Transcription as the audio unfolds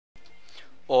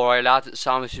Alright lads, it's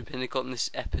Sam from Pinnacle in this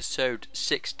episode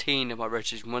 16 of my Road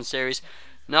to Division 1 series.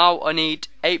 Now I need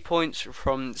 8 points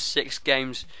from 6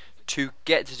 games to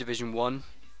get to Division 1.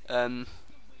 Can't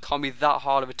be that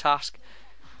hard of a task,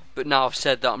 but now I've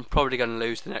said that I'm probably going to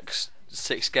lose the next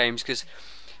 6 games because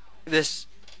this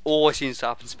always seems to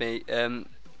happen to me.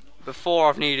 Before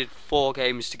I've needed 4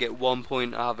 games to get 1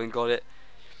 point, I haven't got it.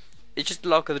 It's just the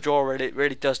luck of the draw really. It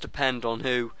really does depend on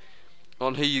who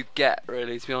you get,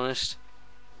 really, to be honest.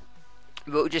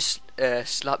 But we'll just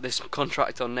slap this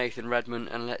contract on Nathan Redmond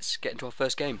and let's get into our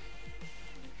first game.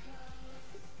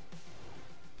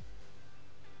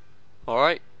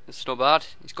 Alright, it's not bad.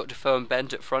 He's got Defoe and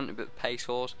Bent at front, a bit of pace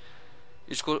horse.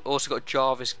 He's also got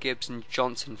Jarvis, Gibbs and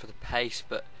Johnson for the pace,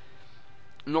 but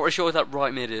I'm not really sure what that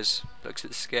right mid is. Looks a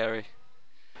bit scary.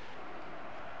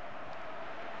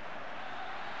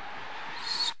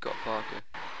 Scott Parker.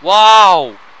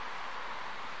 Wow!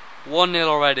 1-0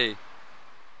 already.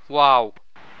 Wow.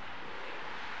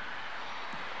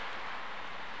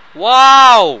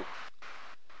 Wow!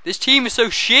 This team is so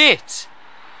shit!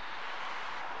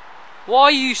 Why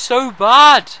are you so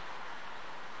bad?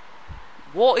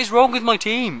 What is wrong with my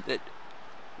team?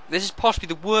 This is possibly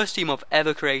the worst team I've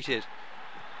ever created.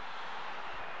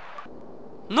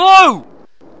 No!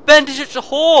 Bent is such a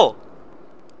whore!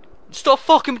 Stop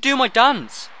fucking doing my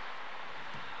dance!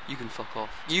 You can fuck off.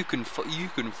 You can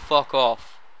fuck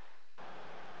off.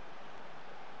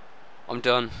 I'm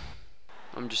done.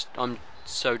 I'm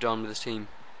so done with this team.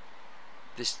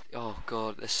 Oh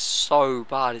god, they're so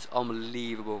bad, it's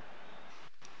unbelievable.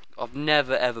 I've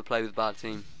never ever played with a bad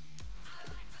team.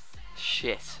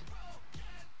 Shit.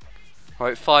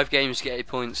 Alright, 5 games to get 8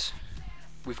 points.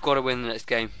 We've got to win the next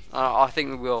game. I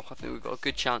think we will. I think we've got a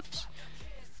good chance.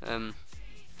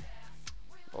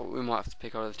 Or we might have to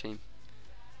pick our other team.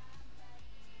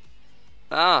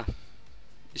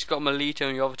 He's got Melito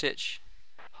and Jovetic.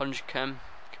 100 chem,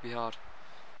 could be hard.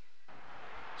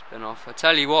 It's been off. I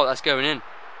tell you what, that's going in.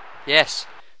 Yes,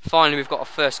 finally we've got our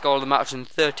first goal of the match in the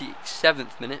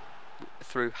 37th minute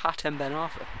through Hatem Ben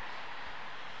Arfa.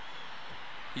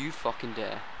 You fucking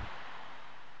dare.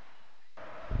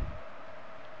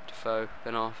 Defoe,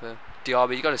 Ben Arfa,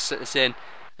 Diaby, you got to sit this in,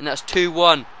 and that's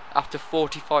 2-1 after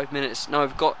 45 minutes. Now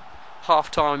we've got half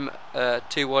time,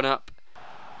 2-1 up.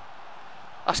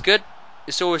 That's good.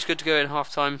 It's always good to go in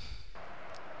half time.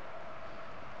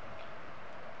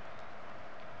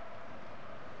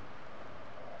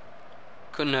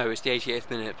 No, it's the 88th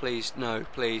minute. Please, no,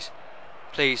 please.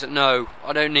 Please, no.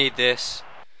 I don't need this.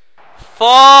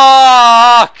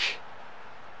 Fuck!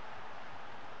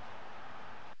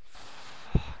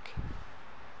 Fuck.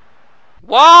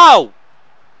 Wow!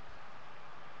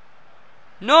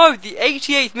 No, the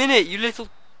 88th minute, you little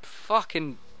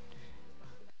fucking...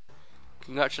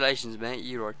 Congratulations, mate.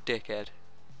 You're a dickhead.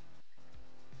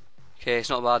 Okay, it's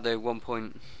not bad though. 1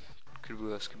 point. Could be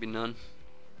worse, could be none.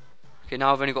 Okay,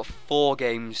 now I've only got 4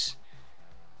 games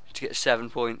to get 7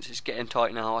 points. It's getting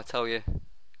tight now, I tell you.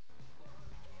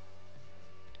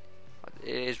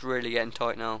 It is really getting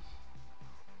tight now.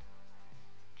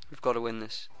 We've got to win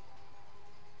this.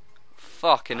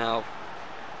 Fucking hell.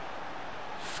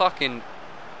 Fucking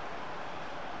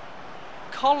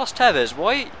Carlos Tevez,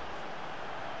 why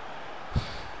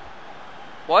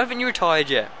haven't you retired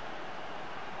yet?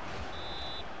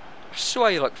 I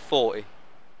swear you're like 40.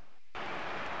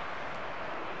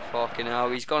 Fucking hell,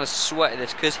 he's gonna sweat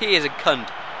this because he is a cunt.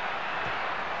 Fuck.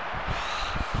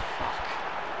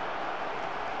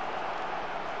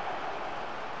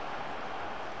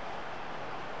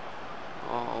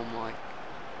 Oh my.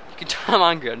 You can tell I'm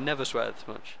angry, I never sweat this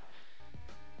much.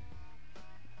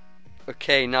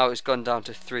 Okay, now it's gone down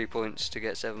to 3 points to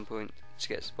get 7 points.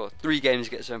 Well, 3 games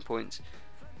to get 7 points.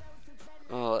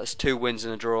 Oh, that's 2 wins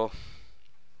and a draw.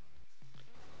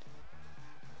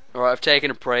 Alright, I've taken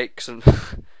a break because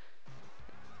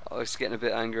I was getting a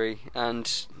bit angry,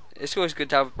 and it's always good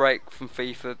to have a break from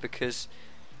FIFA because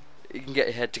you can get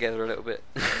your head together a little bit.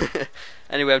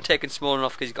 Anyway, I'm taking Smalling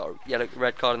off because he's got a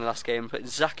red card in the last game. I'm putting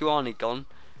Zakuani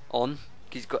on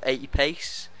because he's got 80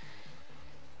 pace.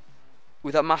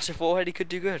 With that massive forehead, he could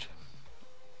do good.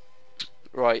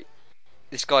 Right,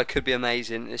 this guy could be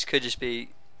amazing. This could just be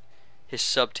his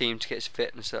sub team to get his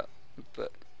fitness up,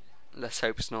 but let's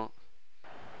hope it's not.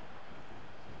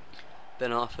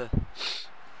 Ben Arthur.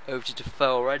 Over to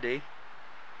Defoe already.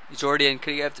 He's already in.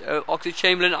 Can he get to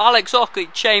Oxlade-Chamberlain? Alex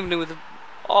Oxlade-Chamberlain with a...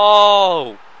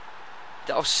 Oh!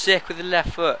 That was sick with the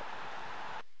left foot.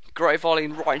 Great volley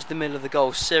right into the middle of the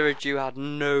goal. Siraju had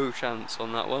no chance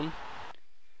on that one.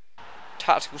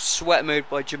 Tactical sweat mode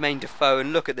by Jermaine Defoe.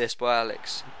 And look at this by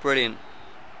Alex. Brilliant.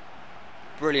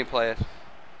 Brilliant player.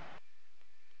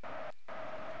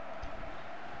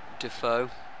 Defoe.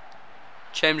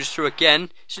 Chambers through again.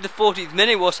 This is the 40th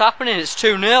minute. What's happening? It's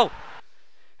 2-0.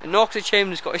 And Oxlade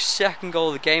Chamberlain's got his second goal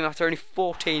of the game after only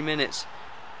 14 minutes.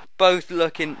 Both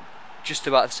looking just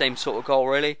about the same sort of goal,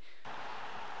 really.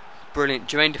 Brilliant.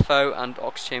 Jermaine Defoe and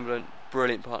Oxlade Chamberlain.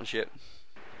 Brilliant partnership.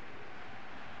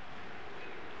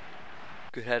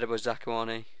 Good header by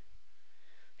Zakuani.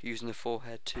 Using the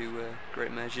forehead to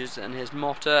great measures. And here's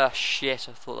Motta. Shit,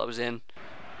 I thought that was in.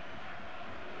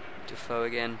 Defoe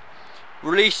again.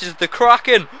 Releases the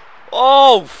Kraken.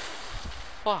 Oh,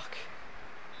 fuck.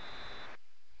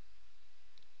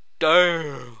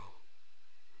 Damn.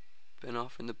 Been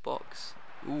off in the box.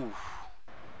 Ooh.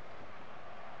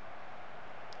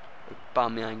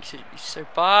 Aubameyang, he's so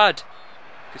bad.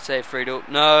 Good save, Friedel.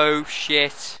 No,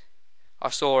 shit. I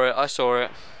saw it.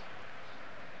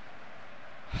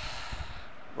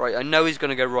 Right, I know he's going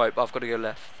to go right, but I've got to go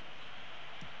left.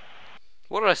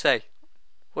 What did I say?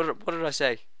 What did I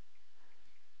say?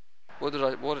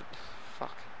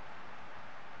 Fuck.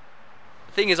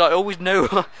 The thing is, I always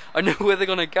know, I know where they're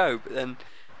going to go, but then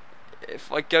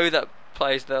if I go that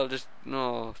place, they'll just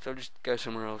go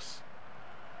somewhere else.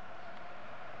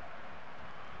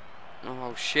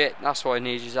 Oh shit, that's why I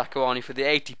need Zakuani for the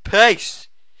 80 pace.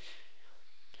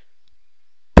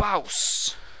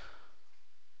 Bouse.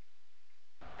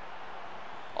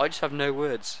 I just have no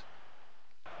words.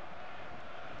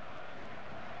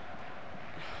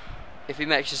 If he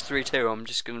makes us 3-2, I'm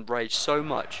just going to rage so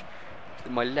much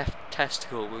that my left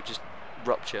testicle will just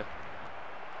rupture.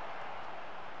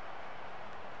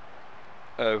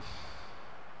 Oh.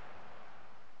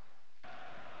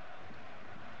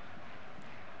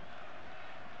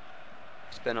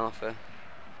 It's Ben Arthur.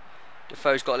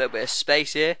 Defoe's got a little bit of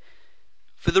space here.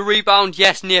 For the rebound,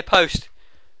 yes, near post.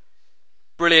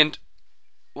 Brilliant.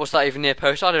 What's that even near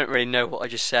post? I don't really know what I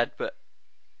just said, but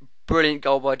brilliant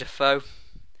goal by Defoe.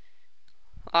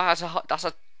 That's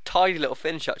a tidy little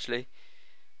finish, actually.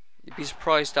 You'd be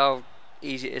surprised how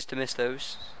easy it is to miss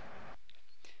those.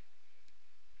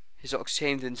 Here's Oxlade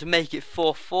Chamberlain to make it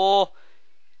 4-4.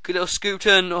 Good little scoop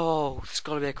turn. Oh, it's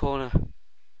got to be a corner.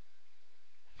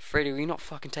 Freddie, you're not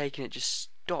fucking taking it. Just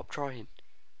stop trying.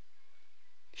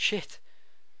 Shit.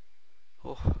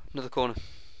 Oh, another corner.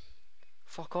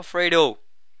 Fuck off, Fredo.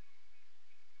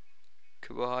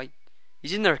 Kawhi.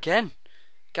 He's in there again.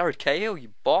 Gareth Cahill, you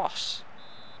boss.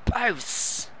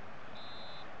 Bouse.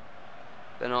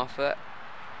 Ben Arthur.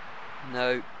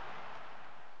 No.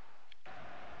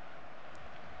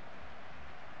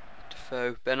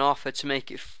 Defoe. Ben Arthur to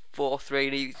make it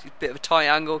 4-3. A bit of a tight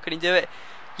angle. Can he do it?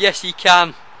 Yes, he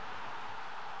can.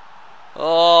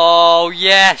 Oh,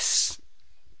 yes.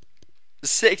 The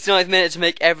 69th minute to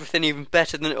make everything even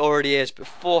better than it already is. But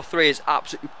 4-3 is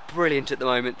absolutely brilliant at the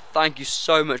moment. Thank you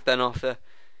so much, Ben Arthur.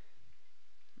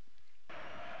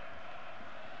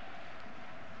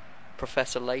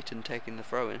 Professor Layton taking the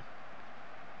throw in.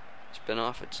 It's Ben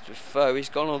Arthur to Defoe. He's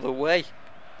gone all the way.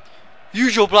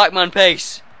 Use your black man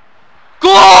pace.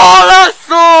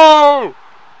 Golazo!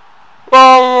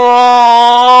 Oh!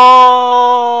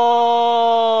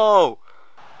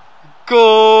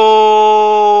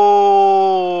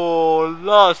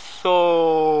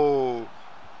 Golazo!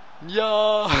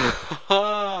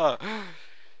 Yeah!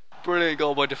 Brilliant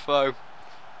goal by Defoe.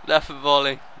 Left foot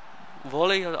volley.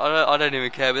 Volley? I don't even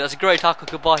care, but that's a great tackle.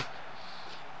 Goodbye.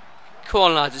 Come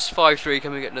on, lads, it's 5-3.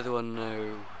 Can we get another one?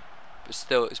 No. But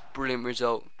still, it's a brilliant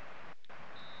result.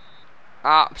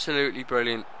 Absolutely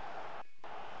brilliant.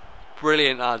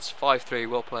 Brilliant, lads. 5-3.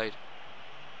 Well played.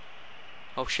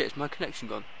 Oh shit, is my connection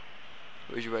gone?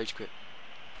 Where's your rage quit?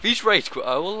 If he's rage quit,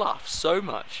 I will laugh so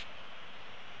much.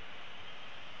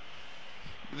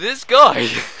 This guy.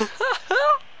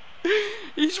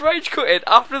 He's rage quitted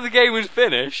after the game was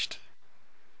finished.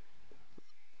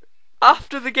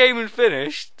 After the game was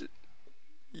finished,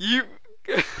 you...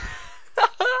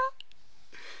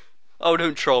 Oh,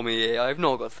 don't troll me here. I've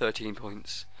not got 13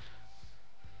 points.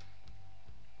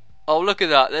 Oh, look at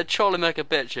that. They're trolling me like a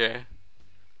bitch here.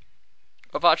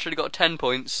 I've actually got 10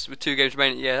 points with 2 games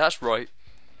remaining. Yeah, that's right.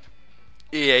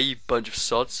 Yeah, you bunch of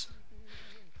sods.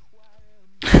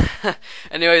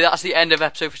 Anyway, that's the end of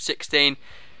episode 16.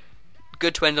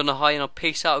 Good to end on a high, and I'll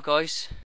peace out, guys.